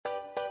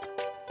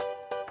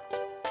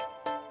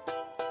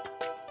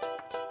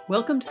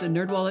Welcome to the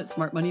NerdWallet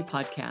Smart Money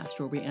Podcast,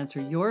 where we answer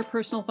your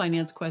personal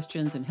finance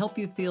questions and help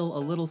you feel a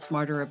little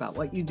smarter about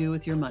what you do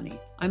with your money.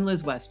 I'm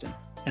Liz Weston.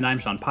 And I'm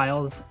Sean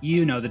Piles.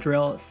 You know the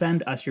drill.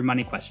 Send us your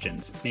money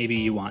questions. Maybe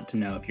you want to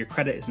know if your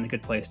credit is in a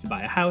good place to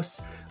buy a house,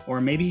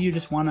 or maybe you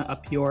just want to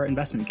up your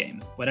investment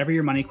game. Whatever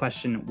your money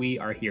question, we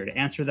are here to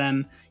answer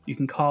them. You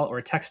can call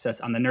or text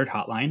us on the Nerd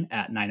Hotline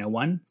at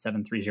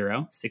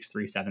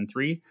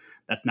 901-730-6373.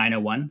 That's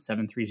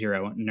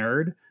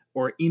 901-730-NERD.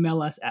 Or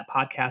email us at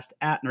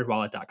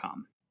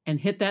podcast@nerdwallet.com.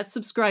 And hit that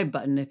subscribe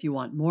button if you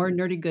want more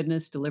nerdy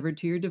goodness delivered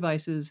to your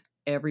devices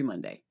every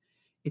Monday.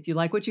 If you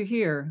like what you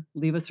hear,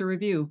 leave us a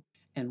review.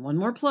 And one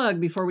more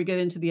plug before we get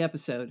into the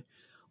episode.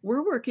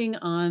 We're working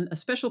on a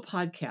special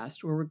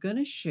podcast where we're going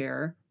to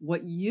share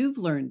what you've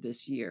learned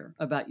this year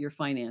about your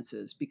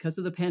finances because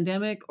of the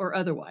pandemic or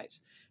otherwise.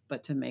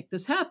 But to make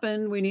this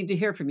happen, we need to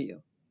hear from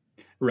you.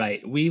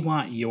 Right. We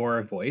want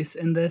your voice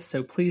in this,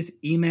 so please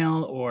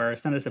email or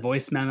send us a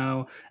voice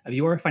memo of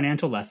your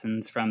financial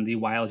lessons from the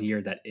wild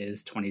year that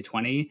is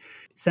 2020.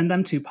 Send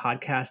them to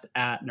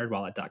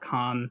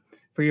podcast@nerdwallet.com.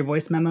 For your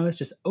voice memos,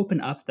 just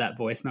open up that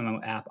voice memo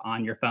app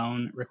on your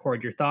phone,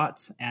 record your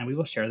thoughts, and we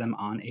will share them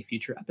on a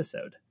future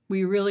episode.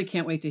 We really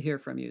can't wait to hear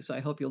from you, so I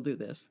hope you'll do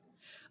this.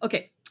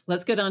 Okay,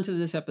 let's get on to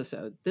this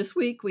episode. This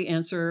week, we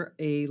answer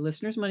a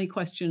listener's money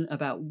question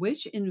about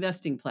which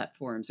investing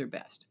platforms are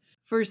best.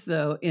 First,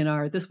 though, in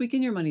our This Week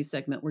in Your Money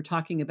segment, we're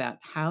talking about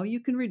how you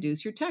can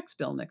reduce your tax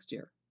bill next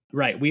year.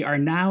 Right. We are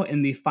now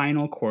in the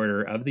final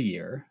quarter of the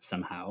year,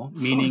 somehow,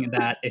 meaning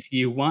that if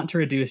you want to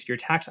reduce your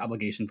tax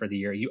obligation for the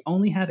year, you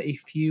only have a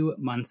few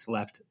months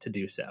left to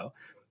do so.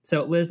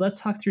 So, Liz,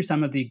 let's talk through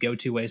some of the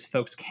go-to ways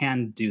folks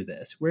can do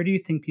this. Where do you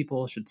think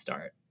people should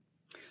start?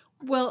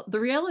 Well, the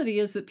reality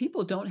is that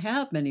people don't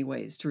have many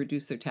ways to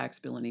reduce their tax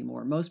bill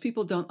anymore. Most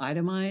people don't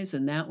itemize,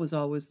 and that was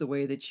always the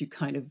way that you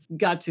kind of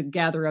got to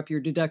gather up your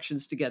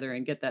deductions together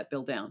and get that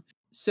bill down.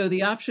 So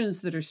the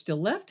options that are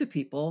still left to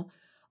people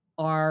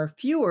are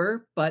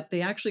fewer, but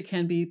they actually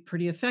can be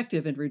pretty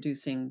effective in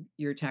reducing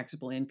your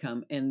taxable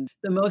income. And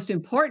the most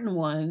important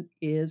one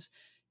is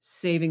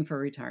saving for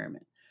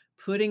retirement.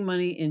 Putting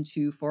money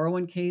into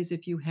 401ks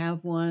if you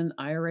have one,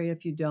 IRA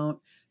if you don't.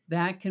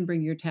 That can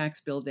bring your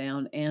tax bill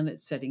down, and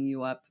it's setting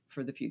you up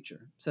for the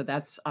future. So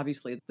that's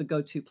obviously the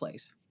go-to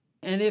place.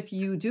 And if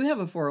you do have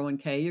a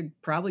 401k, you're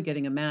probably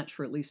getting a match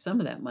for at least some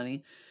of that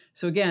money.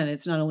 So again,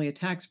 it's not only a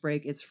tax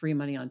break, it's free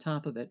money on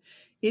top of it.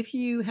 If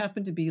you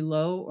happen to be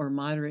low or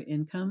moderate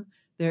income,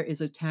 there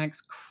is a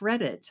tax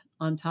credit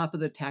on top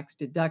of the tax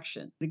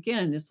deduction.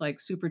 Again, it's like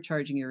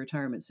supercharging your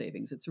retirement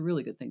savings. It's a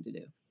really good thing to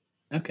do.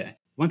 Okay.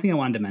 One thing I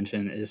wanted to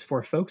mention is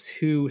for folks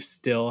who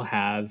still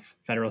have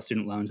federal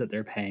student loans that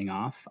they're paying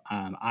off,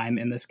 I'm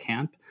in this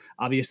camp.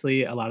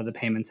 Obviously, a lot of the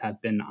payments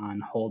have been on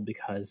hold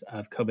because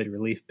of COVID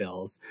relief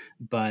bills.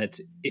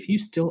 But if you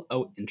still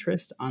owe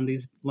interest on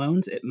these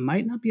loans, it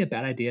might not be a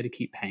bad idea to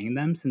keep paying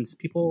them since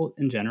people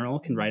in general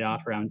can write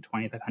off around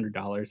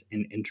 $2,500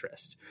 in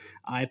interest.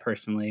 I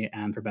personally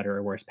am, for better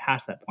or worse,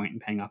 past that point in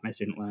paying off my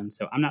student loans.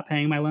 So I'm not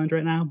paying my loans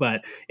right now.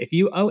 But if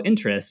you owe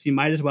interest, you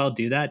might as well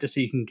do that just so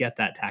you can get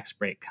that tax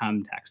break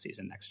come tax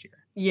season next year.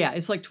 Yeah,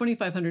 it's like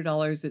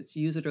 $2,500. It's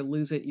use it or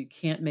lose it. You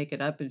can't make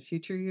it up in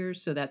future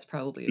years. So that's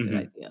probably a good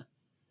idea.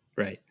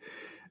 Right.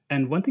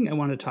 And one thing I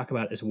want to talk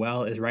about as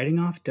well is writing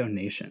off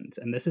donations.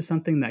 And this is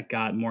something that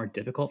got more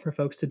difficult for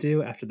folks to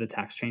do after the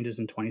tax changes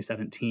in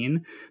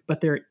 2017. But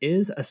there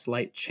is a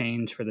slight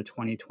change for the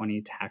 2020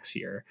 tax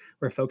year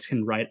where folks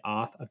can write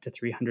off up to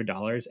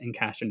 $300 in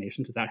cash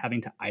donations without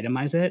having to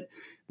itemize it,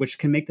 which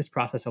can make this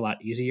process a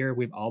lot easier.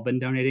 We've all been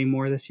donating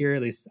more this year.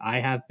 At least I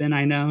have been,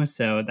 I know.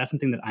 So that's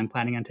something that I'm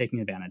planning on taking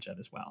advantage of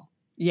as well.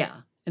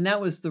 Yeah. And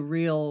that was the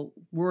real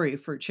worry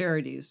for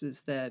charities,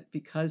 is that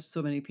because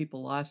so many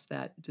people lost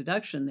that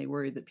deduction, they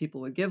worried that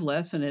people would give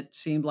less. And it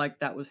seemed like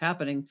that was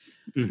happening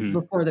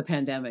before the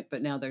pandemic.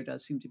 But now there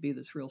does seem to be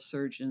this real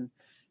surge in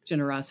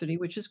generosity,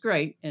 which is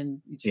great.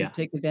 And you should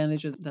take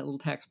advantage of that little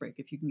tax break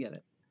if you can get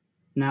it.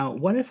 Now,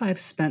 what if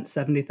I've spent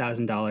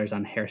 $70,000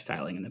 on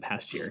hairstyling in the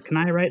past year? Can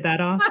I write that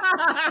off?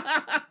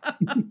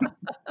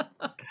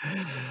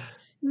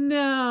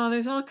 No,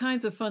 there's all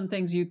kinds of fun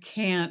things you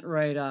can't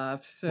write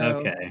off. So,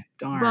 okay,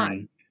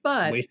 darn. But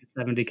just wasted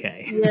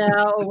 $70K.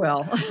 Yeah,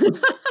 well.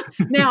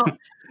 Now,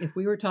 if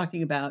we were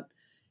talking about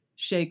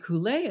Shea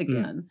Coulee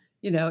again,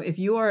 if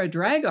you are a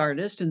drag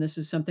artist and this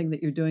is something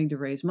that you're doing to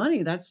raise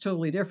money, that's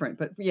totally different.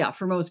 But yeah,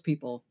 for most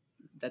people,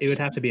 it would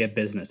have to be a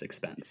business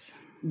expense.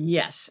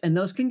 Yes. And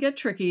those can get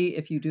tricky.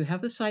 If you do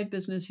have a side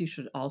business, you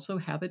should also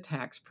have a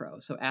tax pro.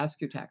 So ask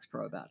your tax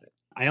pro about it.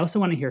 I also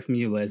want to hear from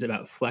you, Liz,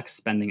 about flex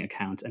spending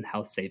accounts and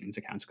health savings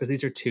accounts, because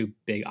these are two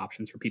big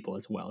options for people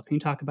as well. Can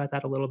you talk about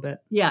that a little bit?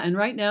 Yeah. And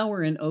right now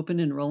we're in open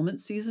enrollment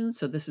season.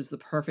 So this is the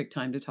perfect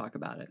time to talk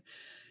about it.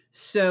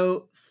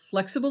 So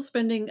flexible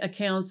spending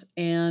accounts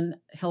and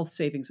health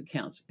savings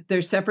accounts,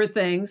 they're separate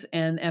things,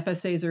 and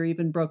FSAs are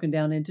even broken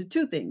down into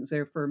two things.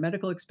 They're for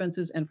medical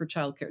expenses and for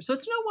childcare. So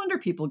it's no wonder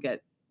people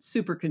get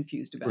super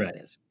confused about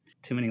this.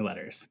 Too many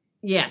letters.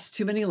 Yes,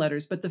 too many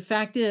letters. But the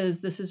fact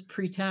is, this is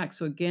pre-tax.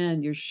 So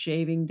again, you're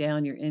shaving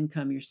down your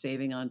income, you're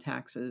saving on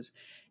taxes,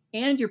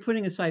 and you're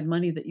putting aside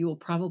money that you will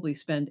probably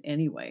spend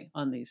anyway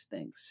on these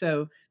things.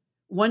 So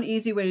one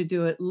easy way to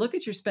do it, look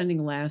at your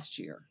spending last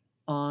year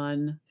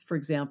on, for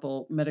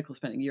example, medical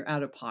spending, you're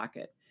out of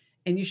pocket.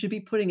 And you should be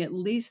putting at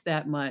least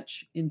that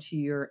much into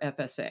your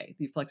FSA,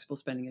 the flexible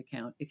spending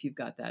account, if you've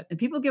got that. And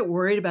people get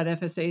worried about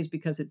FSAs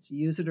because it's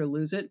use it or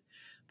lose it.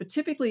 But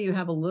typically, you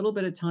have a little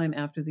bit of time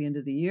after the end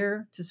of the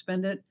year to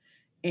spend it,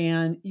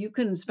 and you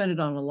can spend it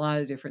on a lot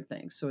of different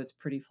things. So it's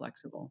pretty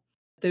flexible.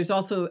 There's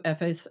also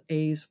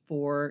FSAs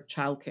for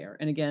childcare.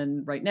 And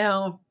again, right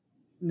now,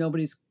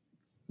 nobody's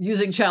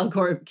using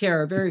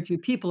childcare. Very few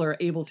people are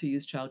able to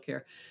use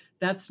childcare.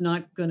 That's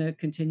not going to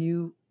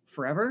continue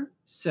forever.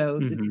 So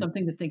it's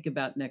something to think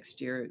about next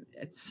year.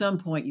 At some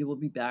point, you will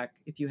be back,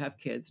 if you have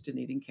kids, to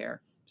needing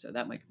care. So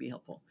that might be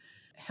helpful.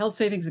 Health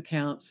savings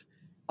accounts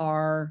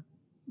are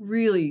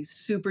really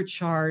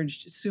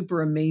supercharged,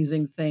 super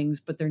amazing things,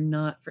 but they're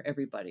not for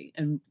everybody.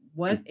 And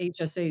what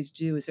HSAs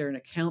do is they're an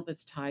account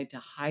that's tied to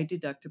high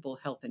deductible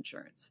health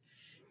insurance.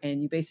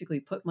 And you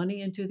basically put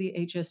money into the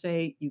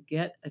HSA, you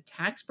get a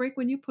tax break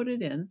when you put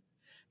it in.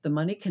 The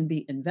money can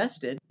be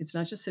invested. It's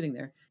not just sitting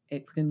there.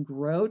 It can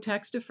grow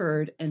tax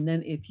deferred. And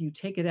then if you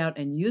take it out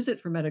and use it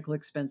for medical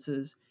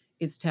expenses,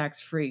 it's tax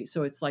free.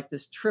 So it's like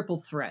this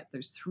triple threat.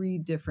 There's 3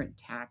 different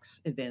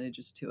tax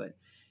advantages to it.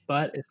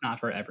 But it's not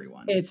for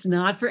everyone. It's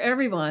not for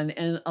everyone.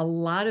 And a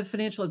lot of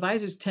financial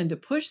advisors tend to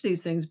push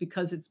these things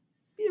because it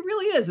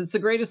really is. It's the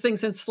greatest thing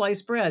since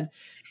sliced bread.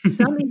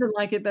 Some even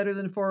like it better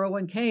than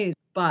 401ks,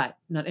 but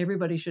not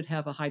everybody should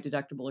have a high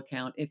deductible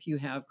account. If you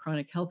have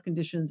chronic health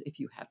conditions, if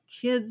you have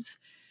kids,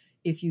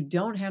 if you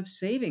don't have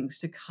savings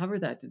to cover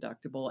that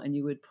deductible and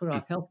you would put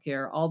off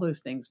healthcare, all those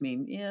things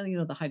mean,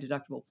 the high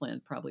deductible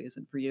plan probably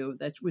isn't for you.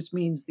 Which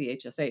means the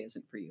HSA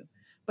isn't for you.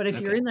 But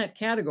if you're in that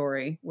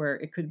category where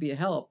it could be a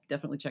help,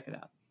 definitely check it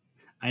out.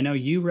 I know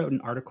you wrote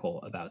an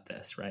article about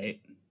this,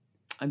 right?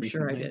 I'm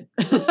recently. Sure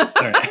I did.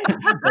 All right.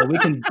 Well, we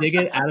can dig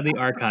it out of the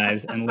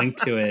archives and link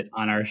to it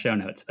on our show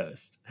notes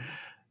post.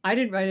 I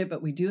didn't write it,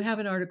 but we do have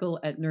an article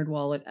at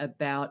NerdWallet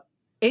about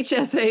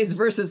HSAs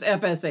versus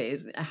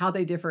FSAs, how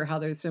they differ, how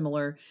they're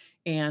similar,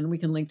 and we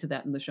can link to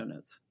that in the show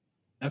notes.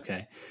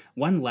 Okay.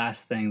 One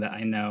last thing that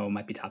I know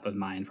might be top of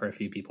mind for a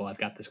few people. I've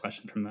got this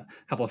question from a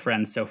couple of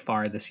friends so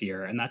far this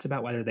year, and that's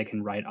about whether they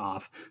can write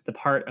off the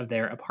part of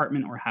their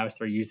apartment or house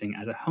they're using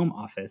as a home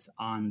office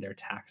on their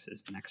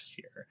taxes next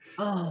year.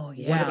 Oh,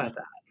 yeah. What about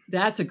that?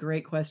 That's a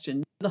great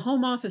question. The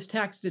home office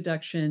tax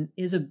deduction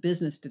is a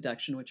business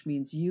deduction, which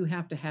means you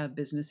have to have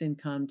business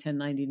income,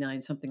 1099,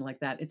 something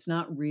like that. It's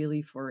not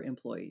really for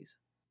employees.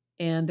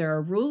 And there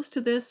are rules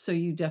to this, so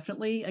you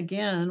definitely,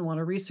 again, want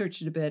to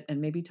research it a bit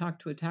and maybe talk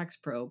to a tax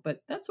pro,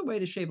 but that's a way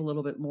to shave a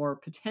little bit more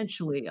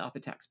potentially off a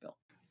tax bill.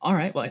 All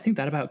right. Well, I think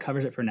that about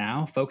covers it for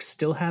now. Folks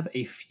still have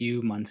a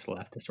few months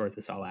left to sort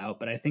this all out,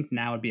 but I think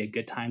now would be a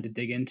good time to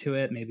dig into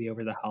it, maybe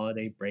over the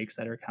holiday breaks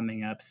that are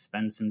coming up,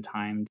 spend some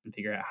time and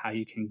figure out how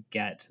you can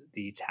get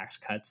the tax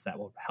cuts that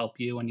will help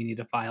you when you need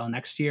to file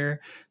next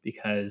year,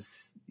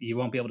 because you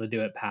won't be able to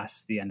do it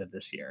past the end of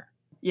this year.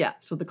 Yeah.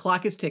 So the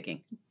clock is ticking.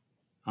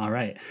 All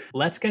right.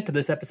 Let's get to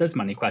this episode's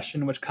money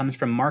question, which comes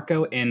from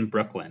Marco in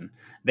Brooklyn.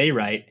 They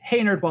write, "Hey,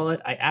 NerdWallet,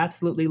 I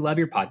absolutely love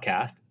your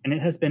podcast, and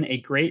it has been a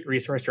great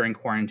resource during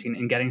quarantine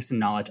in getting some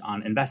knowledge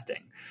on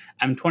investing.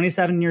 I'm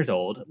 27 years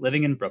old,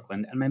 living in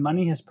Brooklyn, and my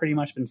money has pretty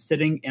much been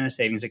sitting in a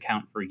savings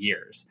account for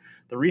years.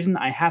 The reason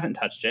I haven't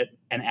touched it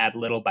and add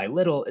little by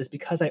little is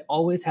because I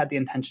always had the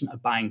intention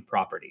of buying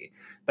property.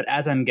 But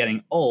as I'm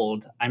getting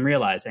old, I'm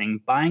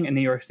realizing buying in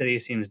New York City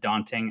seems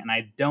daunting, and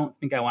I don't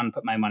think I want to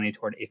put my money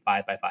toward a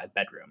 5x5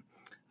 bedroom.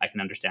 I can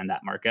understand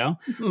that, Marco.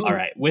 All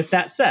right. With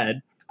that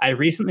said, I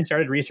recently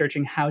started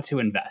researching how to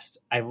invest.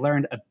 I've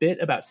learned a bit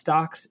about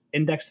stocks,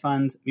 index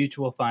funds,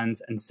 mutual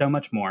funds, and so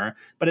much more,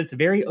 but it's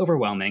very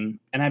overwhelming,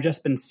 and I've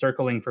just been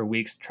circling for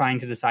weeks trying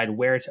to decide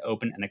where to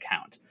open an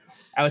account.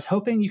 I was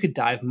hoping you could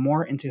dive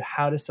more into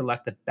how to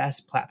select the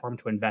best platform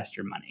to invest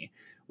your money.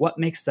 What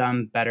makes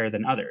some better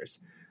than others?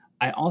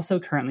 I also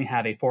currently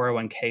have a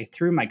 401k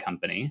through my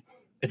company.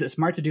 Is it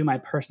smart to do my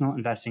personal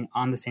investing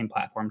on the same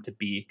platform to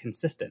be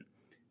consistent?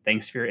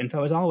 Thanks for your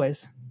info as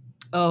always."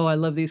 Oh, I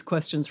love these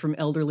questions from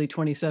elderly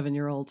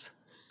 27-year-olds.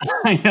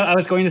 I know. I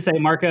was going to say,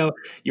 Marco,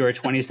 you're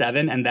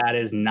 27, and that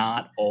is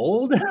not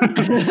old.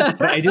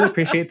 But I do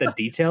appreciate the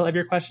detail of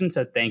your question,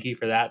 so thank you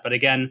for that. But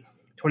again,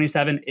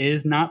 27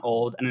 is not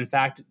old, and in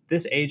fact,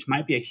 this age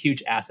might be a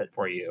huge asset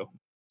for you.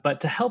 But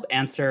to help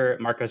answer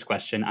Marco's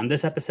question, on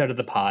this episode of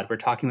the pod, we're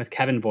talking with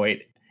Kevin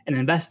Voigt, an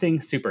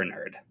investing super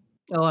nerd.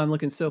 Oh, I'm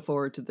looking so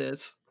forward to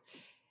this.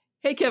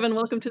 Hey, Kevin,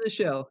 welcome to the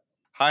show.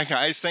 Hi,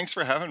 guys. Thanks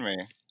for having me.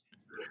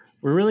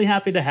 We're really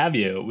happy to have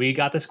you. We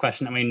got this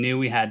question and we knew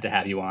we had to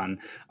have you on.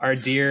 Our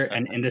dear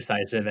and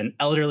indecisive and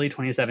elderly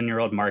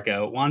 27-year-old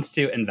Marco wants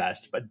to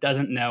invest but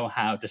doesn't know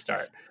how to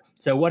start.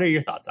 So what are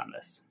your thoughts on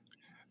this?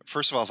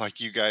 First of all, like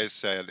you guys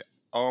said,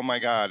 Oh my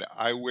God,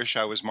 I wish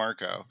I was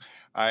Marco.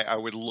 I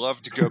would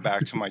love to go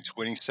back to my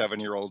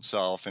 27-year-old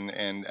self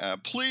and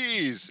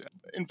please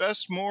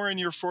invest more in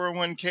your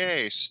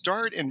 401k.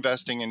 Start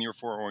investing in your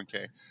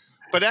 401k.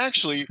 But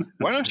actually,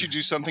 why don't you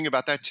do something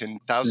about that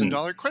Mm.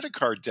 $10,000 credit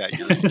card debt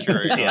you're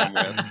carrying Yeah. on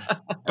with?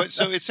 But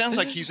so it sounds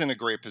like he's in a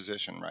great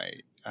position,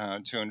 right,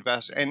 to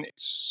invest. And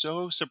it's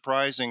so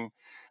surprising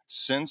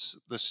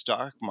since the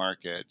stock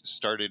market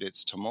started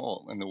its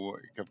tumult in the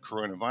wake of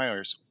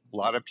coronavirus. A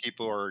lot of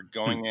people are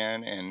Hmm. going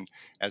in and,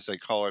 as they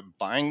call it,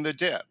 buying the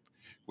dip,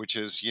 which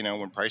is,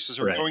 when prices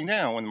are Right. going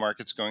down, when the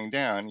market's going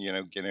down,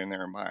 get in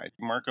there and buy.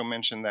 Marco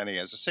mentioned that he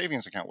has a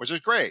savings account, which is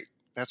great.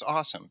 That's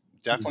awesome.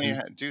 Definitely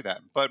Hmm. do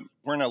that. But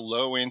we're in a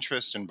low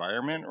interest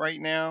environment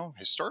right now,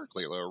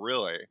 historically low,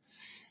 really.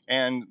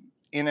 And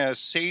in a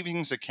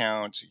savings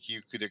account,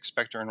 you could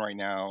expect to earn right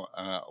now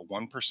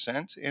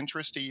 1%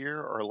 interest a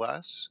year or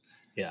less.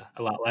 Yeah.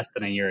 A lot less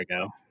than a year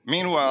ago.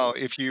 Meanwhile,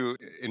 if you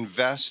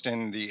invest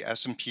in the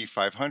S&P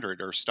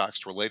 500 or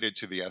stocks related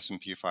to the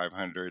S&P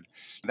 500,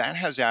 that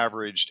has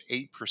averaged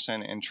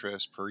 8%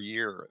 interest per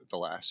year the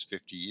last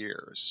 50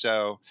 years.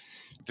 So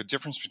the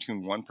difference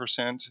between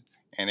 1%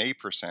 and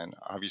 8%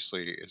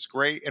 obviously is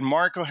great. And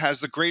Marco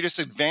has the greatest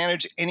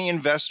advantage any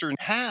investor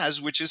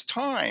has, which is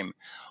time.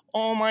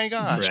 Oh my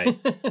gosh. Right.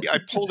 I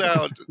pulled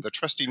out the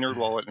trusty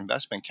NerdWallet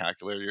investment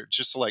calculator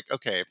just like,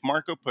 okay, if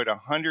Marco put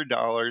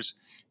 $100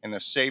 in the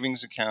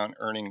savings account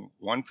earning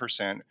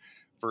 1%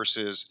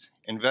 versus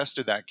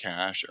invested that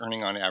cash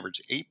earning on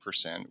average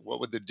 8%, what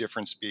would the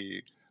difference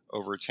be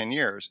over 10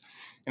 years?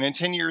 And in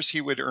 10 years,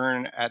 he would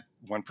earn at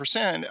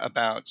 1%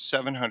 about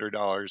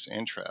 $700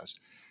 interest.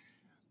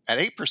 At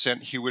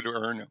 8%, he would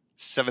earn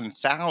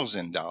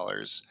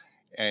 $7,000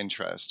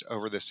 interest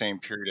over the same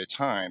period of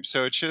time.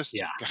 So it's just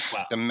Yeah.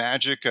 Wow. the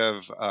magic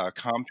of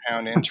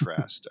compound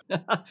interest.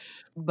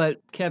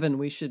 But Kevin,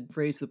 we should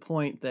raise the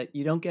point that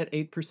you don't get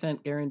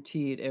 8%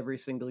 guaranteed every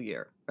single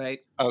year, right?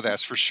 Oh,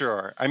 that's for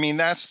sure. I mean,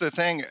 that's the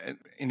thing.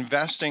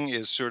 Investing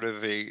is sort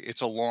of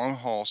it's a long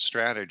haul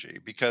strategy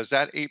because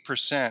that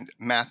 8%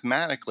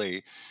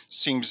 mathematically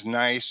seems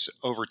nice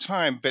over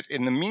time. But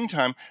in the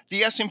meantime,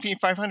 the S&P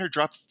 500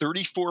 dropped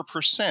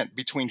 34%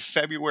 between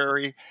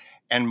February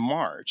and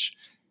March.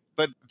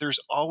 But there's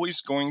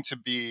always going to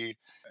be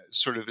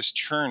sort of this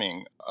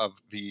churning of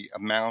the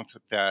amount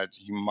that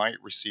you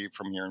might receive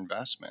from your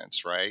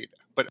investments, right?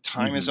 But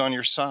time is Hmm. on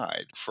your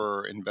side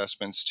for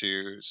investments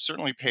to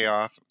certainly pay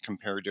off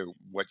compared to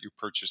what you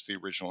purchased the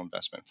original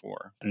investment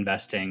for.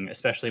 Investing,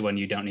 especially when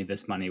you don't need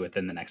this money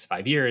within the next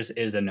 5 years,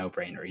 is a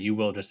no-brainer. You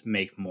will just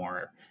make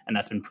more, and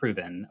that's been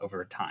proven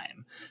over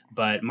time.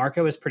 But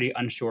Marco is pretty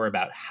unsure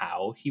about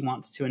how he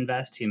wants to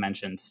invest. He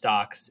mentioned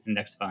stocks,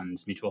 index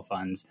funds, mutual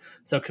funds.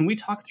 So can we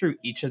talk through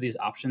each of these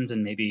options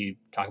and maybe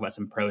talk about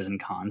some pros and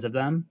cons of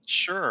them?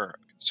 Sure.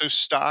 So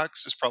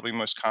stocks is probably the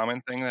most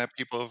common thing that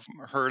people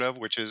have heard of,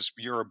 which is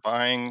you're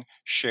buying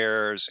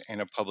shares in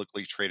a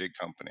publicly traded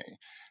company.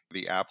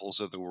 The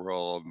Apples of the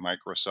world,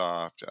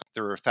 Microsoft,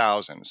 there are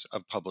thousands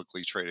of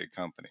publicly traded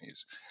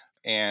companies.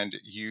 And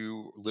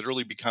you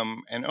literally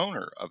become an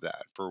owner of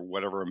that for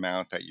whatever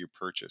amount that you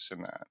purchase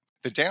in that.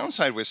 The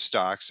downside with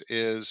stocks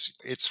is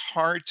it's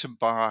hard to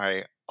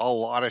buy a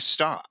lot of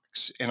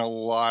stocks in a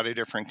lot of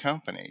different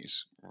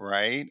companies,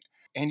 right?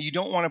 And you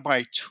don't want to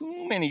buy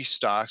too many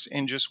stocks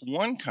in just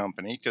one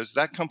company because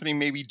that company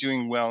may be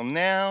doing well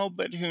now,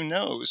 but who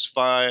knows,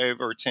 5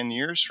 or 10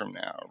 years from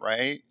now,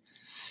 right?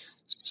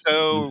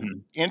 So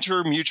Hmm.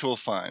 enter mutual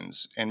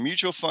funds. And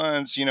mutual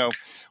funds,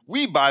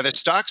 we buy the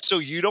stocks so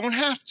you don't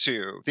have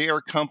to. They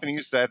are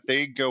companies that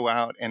they go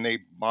out and they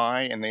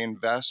buy and they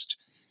invest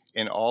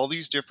in all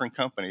these different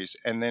companies.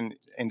 And then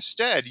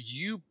instead,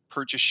 you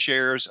purchase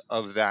shares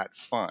of that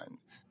fund.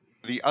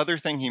 The other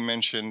thing he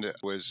mentioned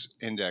was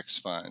index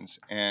funds.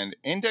 And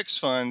index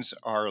funds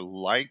are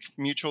like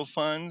mutual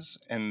funds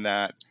in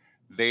that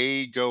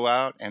they go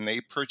out and they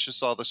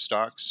purchase all the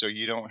stocks so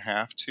you don't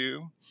have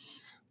to.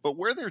 But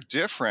where they're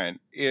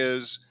different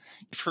is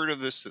you've heard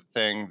of this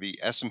thing, the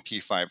S&P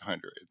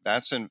 500.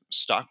 That's a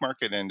stock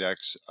market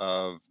index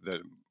of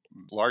the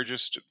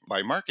largest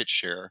by market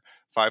share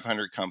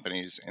 500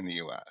 companies in the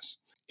US.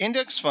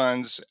 Index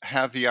funds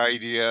have the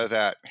idea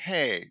that,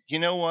 hey, you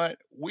know what?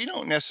 We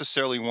don't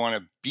necessarily want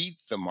to beat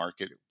the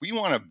market. We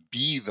want to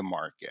be the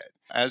market.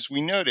 As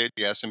we noted,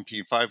 the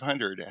S&P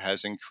 500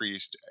 has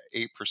increased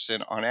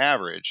 8% on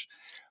average.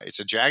 It's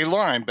a jagged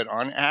line, but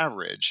on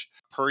average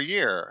per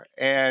year.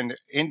 And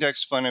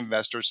index fund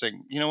investors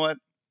think, you know what?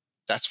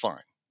 That's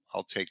fine.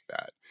 I'll take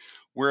that.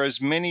 Whereas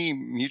many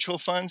mutual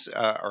funds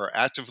or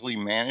actively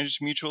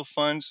managed mutual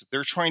funds,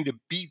 they're trying to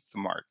beat the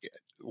market.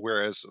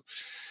 Whereas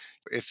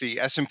if the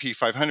S&P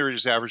 500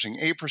 is averaging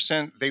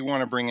 8%, they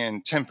want to bring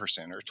in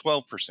 10% or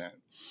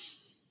 12%.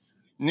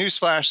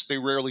 Newsflash, they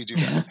rarely do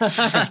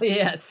that.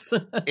 Yes.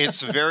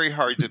 It's very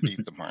hard to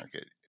beat the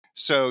market.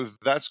 So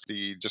that's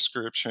the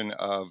description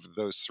of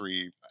those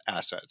three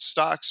assets: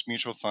 stocks,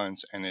 mutual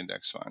funds, and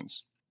index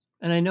funds.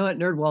 And I know at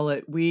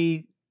NerdWallet,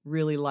 we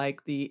really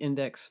like the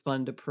index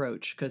fund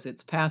approach because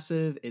it's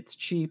passive, it's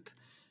cheap,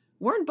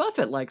 Warren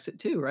Buffett likes it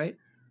too, right?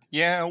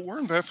 Yeah,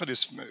 Warren Buffett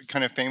is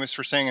kind of famous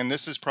for saying, and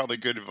this is probably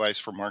good advice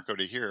for Marco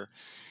to hear,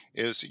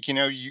 is,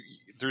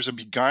 there's a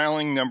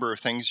beguiling number of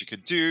things you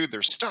could do.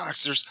 There's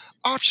stocks, there's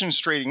options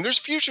trading, there's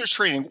futures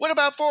trading. What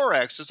about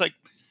Forex? It's like,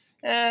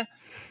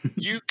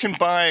 you can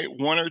buy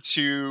one or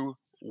two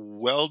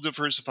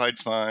well-diversified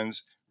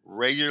funds,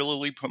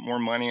 regularly put more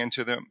money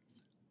into them,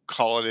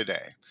 call it a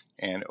day,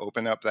 and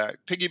open up that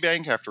piggy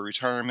bank after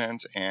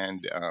retirement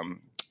and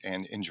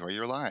enjoy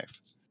your life.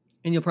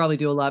 And you'll probably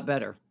do a lot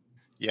better.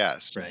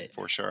 Yes, Right.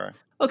 for sure.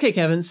 Okay,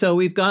 Kevin. So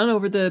we've gone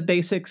over the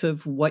basics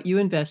of what you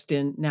invest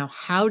in. Now,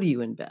 how do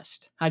you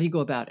invest? How do you go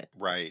about it?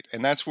 Right.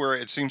 And that's where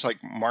it seems like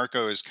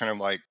Marco is kind of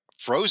like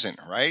frozen,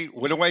 right?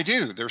 What do I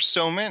do? There's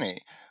so many.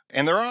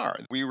 And there are.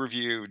 We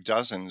review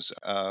dozens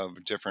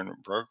of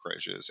different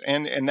brokerages.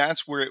 And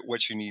that's where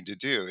what you need to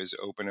do is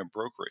open a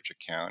brokerage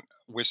account.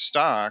 With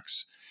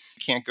stocks,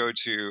 you can't go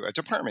to a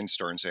department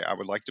store and say, I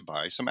would like to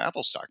buy some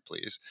Apple stock,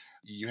 please.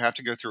 You have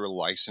to go through a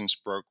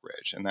licensed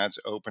brokerage, and that's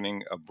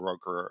opening a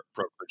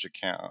brokerage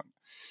account.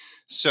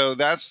 So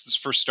that's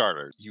for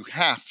starter. You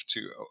have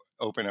to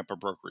open up a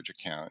brokerage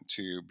account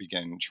to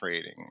begin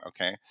trading.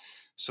 Okay.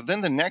 So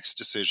then the next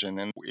decision,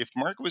 and if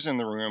Mark was in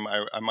the room,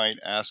 I might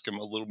ask him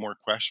a little more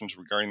questions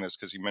regarding this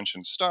because he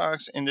mentioned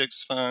stocks,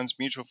 index funds,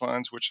 mutual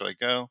funds. Which should I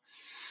go?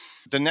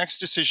 The next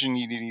decision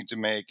you need to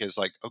make is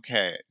like,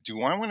 okay,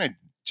 do I want to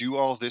do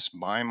all this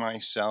by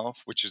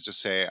myself? Which is to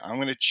say, I'm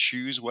going to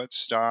choose what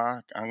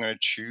stock, I'm going to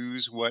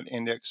choose what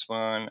index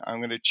fund, I'm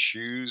going to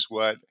choose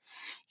what,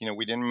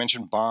 we didn't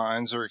mention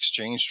bonds or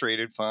exchange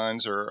traded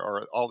funds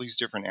or all these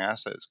different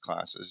assets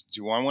classes.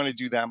 Do I want to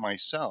do that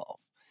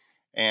myself?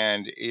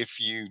 And if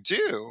you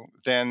do,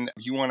 then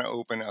you want to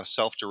open a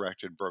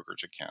self-directed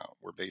brokerage account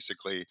where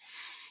basically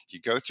you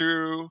go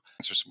through,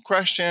 answer some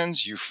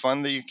questions, you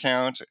fund the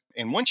account.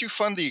 And once you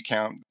fund the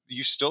account,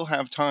 you still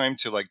have time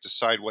to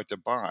decide what to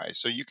buy.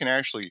 So you can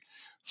actually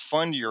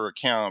fund your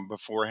account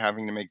before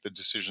having to make the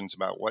decisions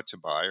about what to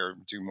buy or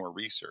do more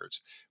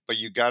research. But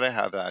you got to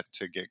have that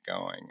to get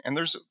going. And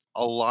there's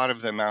a lot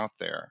of them out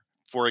there.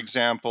 For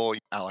example,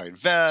 Allied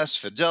Invest,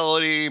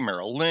 Fidelity,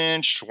 Merrill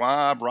Lynch,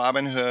 Schwab,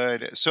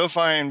 Robinhood,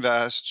 SoFi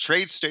Invest,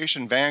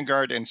 TradeStation,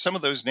 Vanguard, and some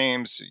of those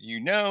names,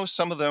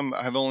 some of them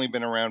have only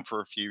been around for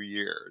a few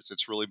years.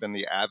 It's really been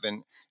the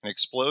advent and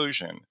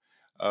explosion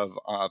of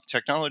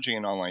technology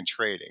and online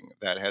trading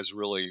that has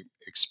really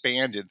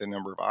expanded the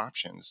number of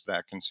options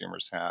that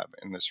consumers have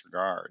in this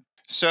regard.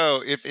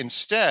 So if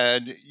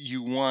instead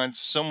you want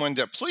someone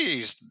to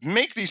please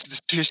make these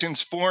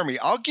decisions for me,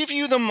 I'll give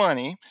you the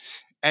money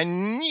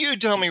and you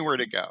tell me where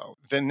to go.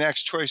 The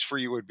next choice for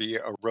you would be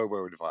a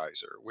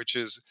robo-advisor, which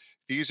is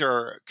these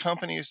are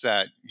companies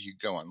that you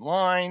go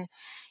online,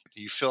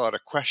 you fill out a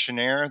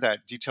questionnaire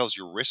that details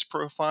your risk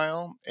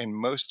profile. And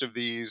most of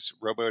these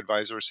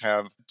robo-advisors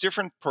have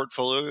different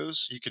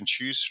portfolios you can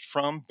choose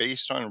from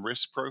based on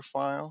risk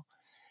profile.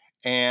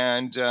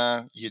 And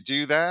you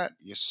do that,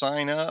 you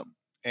sign up.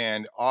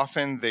 And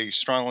often they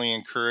strongly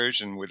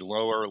encourage and would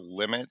lower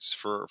limits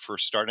for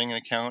starting an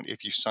account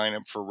if you sign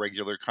up for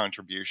regular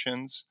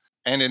contributions.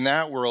 And in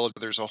that world,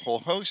 there's a whole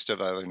host of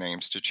other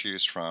names to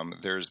choose from.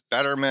 There's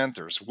Betterment,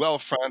 there's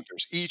Wealthfront,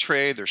 there's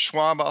E-Trade, there's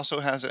Schwab also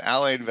has it,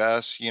 Allied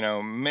Invest,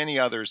 many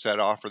others that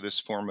offer this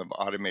form of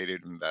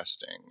automated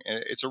investing.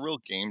 And it's a real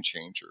game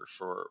changer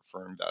for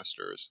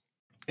investors.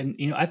 And,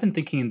 I've been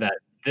thinking that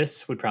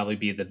this would probably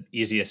be the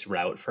easiest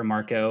route for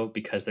Marco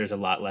because there's a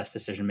lot less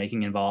decision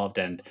making involved.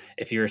 And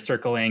if you're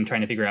circling,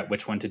 trying to figure out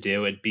which one to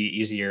do, it'd be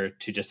easier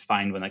to just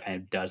find one that kind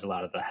of does a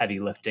lot of the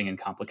heavy lifting and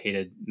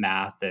complicated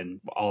math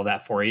and all of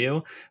that for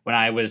you. When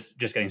I was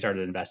just getting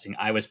started investing,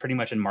 I was pretty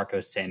much in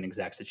Marco's same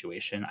exact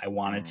situation. I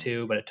wanted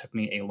to, but it took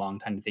me a long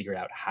time to figure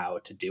out how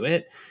to do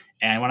it.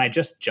 And when I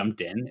just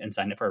jumped in and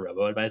signed up for a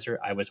robo-advisor,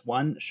 I was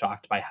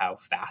shocked by how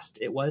fast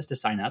it was to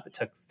sign up. It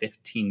took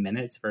 15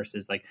 minutes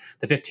versus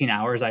the 15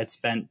 hours I'd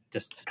spent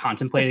just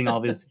contemplating all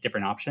these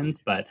different options.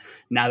 But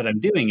now that I'm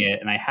doing it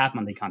and I have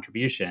monthly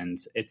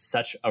contributions, it's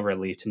such a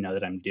relief to know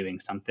that I'm doing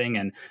something.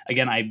 And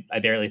again, I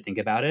barely think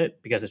about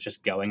it because it's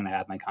just going and I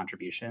have my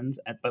contributions.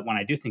 But when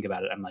I do think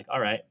about it, I'm like, all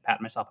right, pat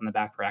myself on the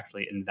back for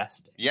actually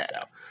investing. Yeah. So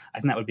I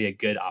think that would be a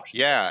good option.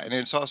 Yeah. And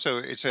it's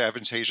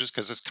advantageous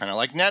because it's kind of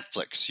like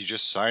Netflix. You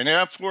just sign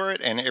up for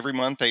it and every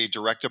month they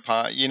direct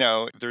upon,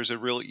 there's a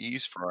real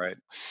ease for it.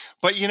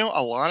 But,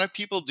 a lot of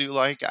people do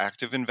like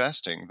active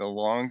investing. The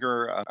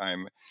longer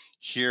I'm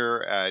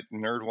here at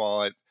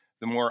NerdWallet,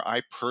 the more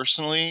I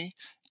personally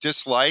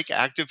dislike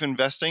active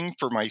investing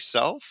for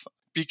myself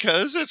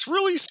because it's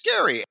really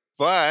scary.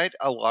 But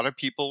a lot of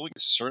people,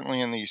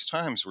 certainly in these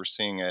times, we're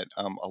seeing it.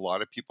 A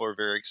lot of people are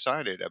very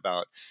excited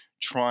about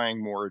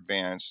trying more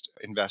advanced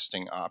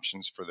investing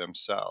options for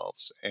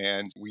themselves.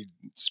 And we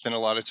spend a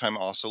lot of time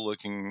also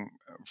looking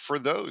for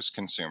those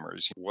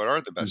consumers. What are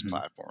the best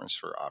platforms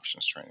for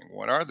options trading?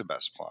 What are the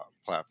best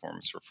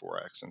platforms for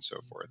Forex and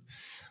so forth?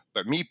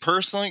 But me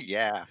personally,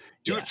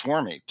 do it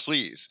for me,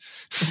 please.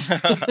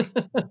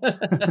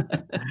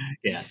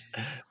 Yeah.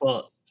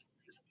 Well,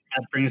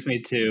 That brings me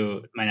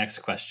to my next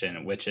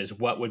question, which is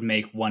what would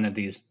make one of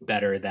these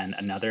better than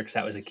another? Because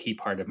that was a key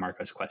part of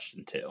Marco's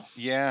question too.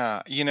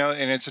 Yeah,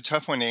 and it's a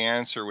tough one to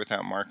answer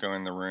without Marco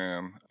in the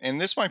room.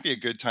 And this might be a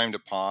good time to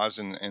pause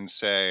and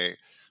say,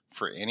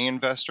 for any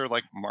investor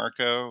like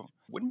Marco,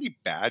 wouldn't be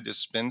bad to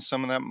spend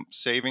some of that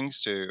savings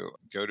to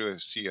go to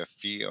see a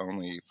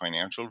fee-only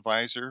financial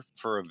advisor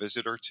for a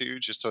visit or two,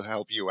 just to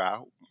help you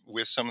out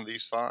with some of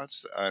these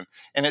thoughts.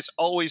 And it's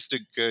always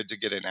good to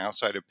get an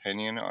outside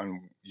opinion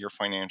on your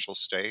financial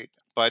state.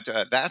 But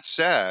that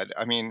said,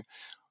 I mean,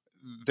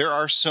 there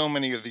are so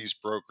many of these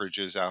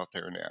brokerages out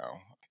there now,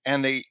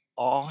 and they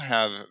all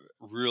have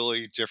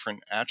really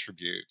different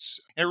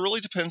attributes. It really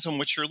depends on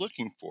what you're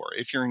looking for.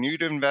 If you're new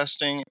to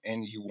investing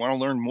and you want to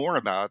learn more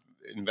about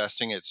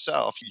investing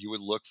itself, you would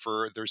look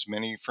for, there's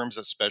many firms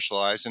that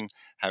specialize in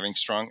having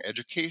strong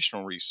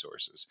educational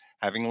resources,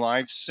 having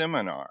live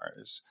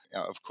seminars,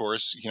 of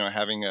course,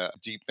 having a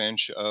deep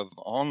bench of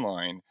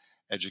online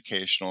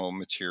educational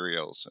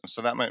materials.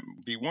 So that might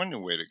be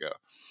one way to go.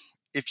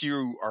 If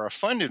you are a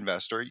fund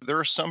investor, there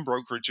are some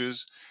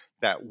brokerages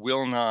that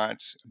will not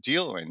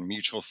deal in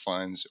mutual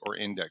funds or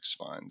index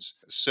funds.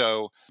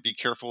 So be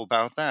careful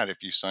about that.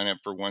 If you sign up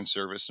for one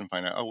service and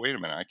find out, oh, wait a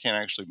minute, I can't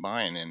actually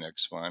buy an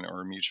index fund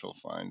or a mutual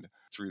fund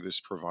through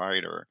this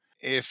provider.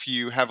 If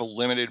you have a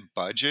limited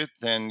budget,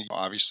 then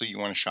obviously you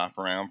want to shop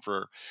around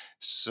for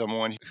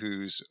someone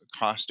whose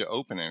cost to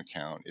open an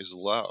account is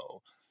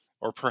low,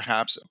 or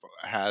perhaps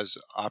has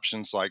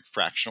options like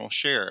fractional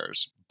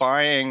shares.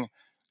 Buying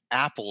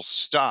Apple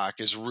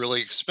stock is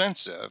really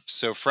expensive.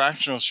 So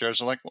fractional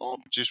shares are like, well,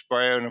 just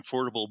buy an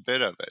affordable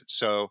bit of it.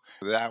 So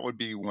that would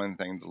be one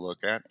thing to look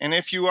at. And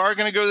if you are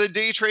going to go the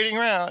day trading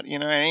route,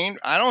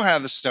 I don't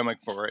have the stomach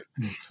for it.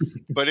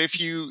 But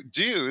if you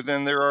do,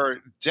 then there are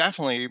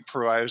definitely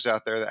providers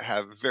out there that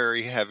have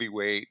very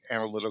heavyweight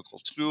analytical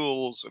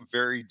tools, a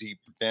very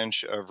deep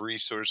bench of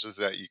resources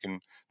that you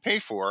can pay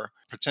for,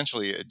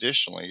 potentially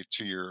additionally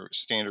to your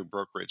standard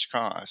brokerage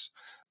costs.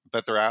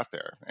 But they're out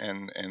there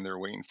and they're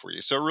waiting for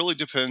you. So it really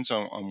depends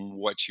on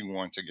what you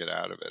want to get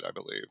out of it, I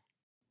believe.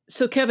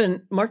 So,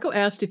 Kevin, Marco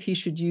asked if he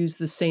should use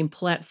the same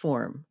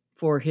platform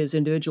for his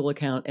individual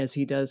account as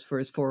he does for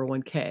his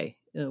 401k.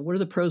 What are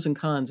the pros and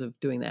cons of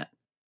doing that?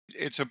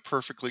 It's a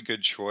perfectly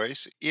good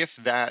choice if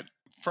that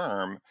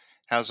firm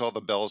has all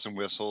the bells and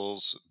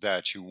whistles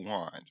that you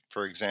want.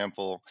 For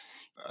example,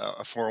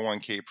 a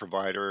 401k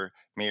provider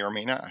may or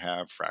may not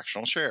have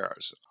fractional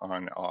shares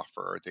on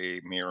offer.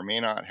 They may or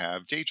may not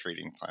have day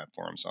trading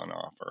platforms on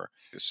offer.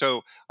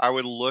 So I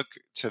would look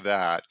to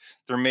that.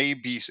 There may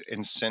be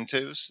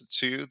incentives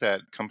too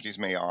that companies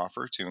may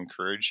offer to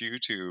encourage you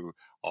to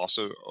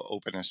also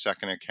open a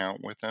second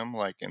account with them,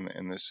 like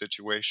in this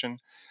situation.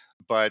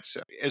 But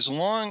as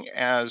long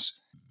as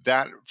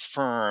that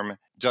firm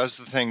does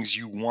the things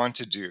you want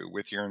to do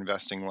with your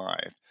investing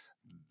life,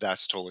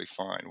 that's totally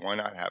fine. Why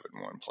not have it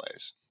in one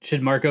place?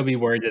 Should Marco be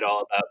worried at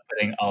all about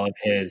putting all of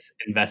his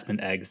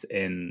investment eggs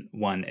in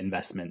one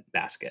investment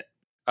basket?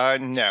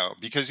 No,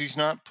 because he's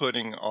not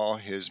putting all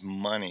his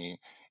money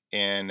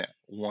in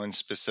one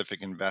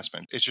specific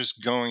investment. It's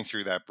just going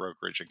through that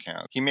brokerage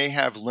account. He may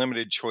have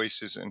limited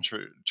choices in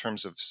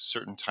terms of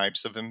certain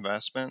types of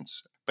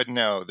investments, but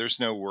no, there's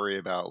no worry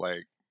about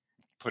like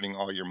putting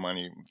all your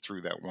money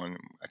through that one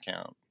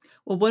account.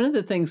 Well, one of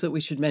the things that we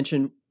should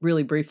mention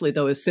really briefly,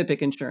 though, is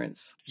SIPC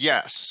insurance.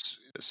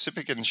 Yes,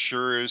 SIPC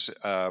insures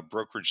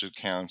brokerage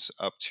accounts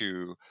up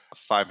to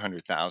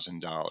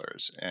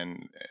 $500,000,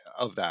 and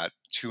of that,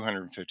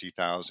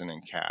 $250,000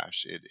 in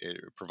cash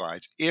it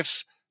provides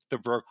if the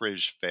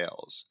brokerage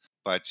fails.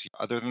 But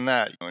other than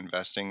that,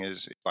 investing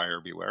is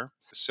buyer beware.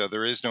 So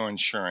there is no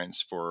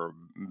insurance for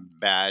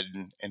bad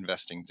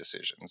investing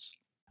decisions.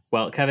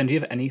 Well, Kevin, do you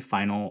have any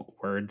final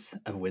words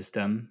of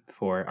wisdom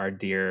for our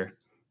dear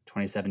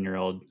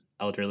 27-year-old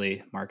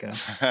elderly Marco?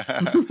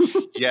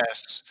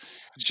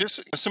 Yes.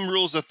 Just some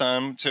rules of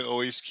thumb to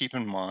always keep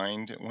in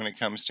mind when it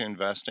comes to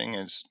investing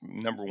is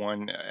number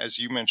one, as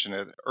you mentioned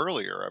it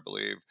earlier, I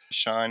believe,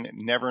 Sean,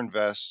 never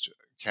invest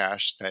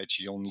cash that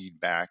you'll need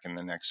back in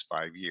the next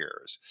 5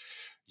 years.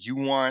 You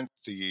want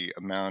the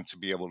amount to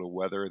be able to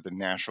weather the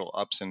natural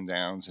ups and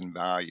downs in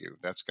value.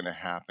 That's going to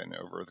happen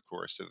over the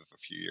course of a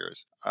few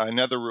years.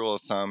 Another rule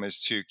of thumb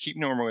is to keep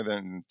no more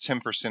than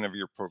 10% of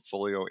your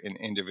portfolio in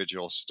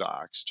individual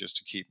stocks, just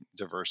to keep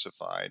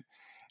diversified.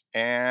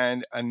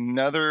 And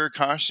another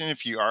caution,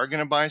 if you are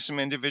going to buy some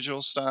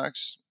individual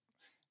stocks,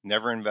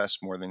 never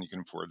invest more than you can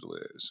afford to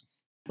lose.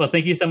 Well,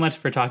 thank you so much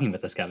for talking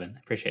with us, Kevin.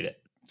 Appreciate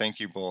it. Thank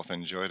you both.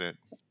 Enjoyed it.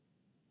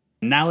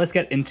 Now let's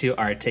get into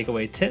our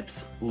takeaway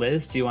tips.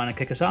 Liz, do you want to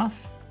kick us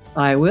off?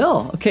 I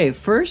will. Okay,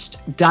 first,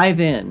 dive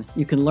in.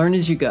 You can learn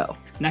as you go.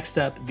 Next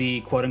up,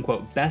 the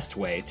quote-unquote best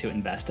way to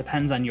invest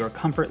depends on your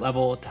comfort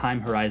level,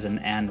 time horizon,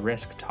 and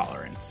risk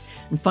tolerance.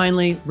 And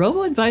finally,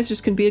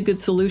 robo-advisors can be a good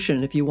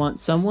solution if you want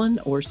someone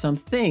or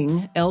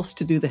something else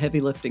to do the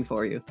heavy lifting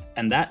for you.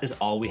 And that is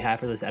all we have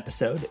for this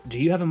episode. Do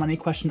you have a money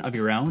question of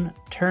your own?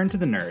 Turn to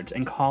the nerds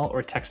and call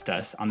or text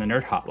us on the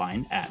Nerd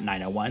Hotline at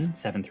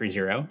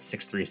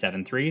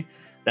 901-730-6373.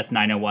 That's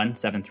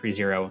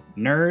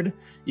 901-730-NERD.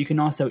 You can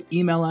also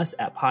email us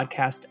at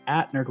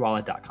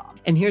podcast@nerdwallet.com.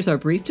 And here's our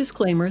brief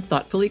disclaimer,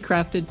 thoughtfully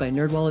crafted by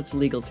NerdWallet's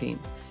legal team.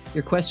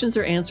 Your questions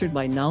are answered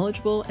by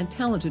knowledgeable and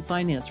talented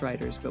finance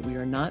writers, but we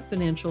are not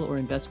financial or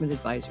investment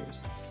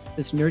advisors.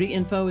 This nerdy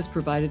info is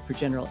provided for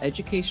general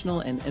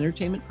educational and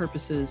entertainment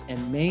purposes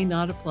and may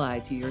not apply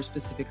to your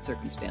specific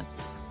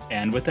circumstances.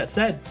 And with that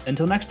said,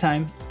 until next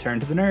time, turn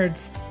to the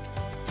nerds.